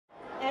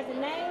as the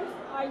names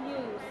are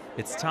used.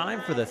 It's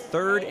time for the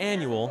third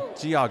annual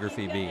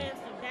Geography Bee.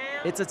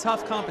 It's a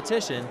tough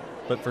competition,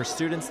 but for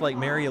students like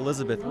Mary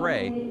Elizabeth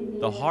Ray,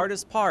 the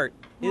hardest part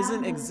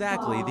isn't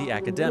exactly the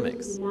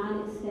academics.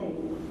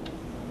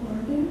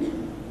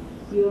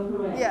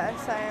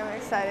 Yes, I am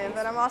excited,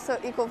 but I'm also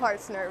equal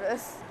parts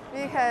nervous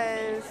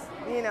because,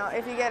 you know,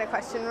 if you get a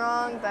question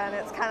wrong, then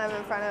it's kind of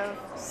in front of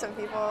some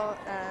people,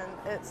 and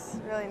it's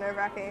really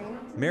nerve-wracking.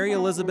 Mary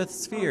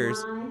Elizabeth's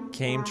fears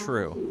came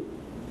true.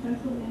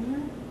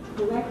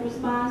 Correct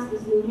response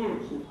is New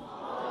Hampshire.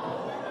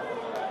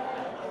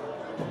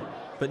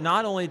 But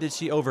not only did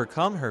she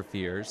overcome her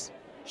fears,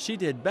 she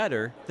did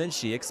better than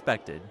she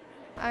expected.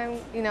 I'm,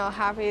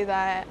 happy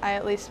that I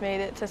at least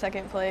made it to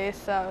second place.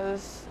 That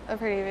was a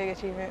pretty big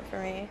achievement for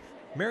me.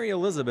 Mary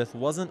Elizabeth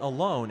wasn't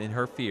alone in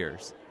her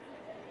fears.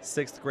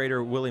 Sixth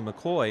grader Willie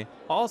McCoy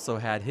also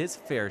had his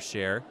fair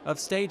share of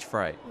stage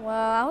fright. Well,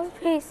 I was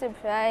pretty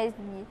surprised.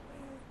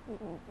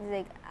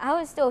 I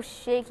was still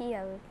shaky.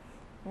 I was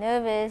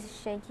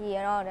nervous, shaky,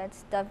 and all that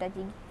stuff that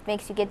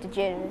makes you get the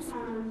jitters.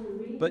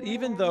 But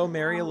even though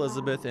Mary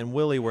Elizabeth and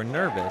Willie were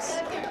nervous,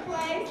 Second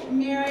place,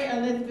 Mary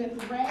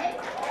Elizabeth Ray.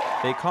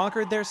 they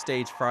conquered their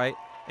stage fright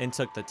and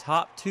took the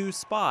top 2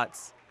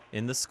 spots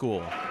in the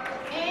school.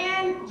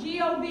 And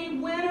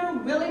GOV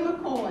winner, Willie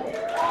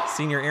McCoy.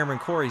 Senior Airman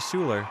Corey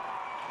Schuler,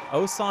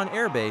 Osan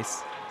Air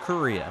Base,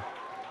 Korea.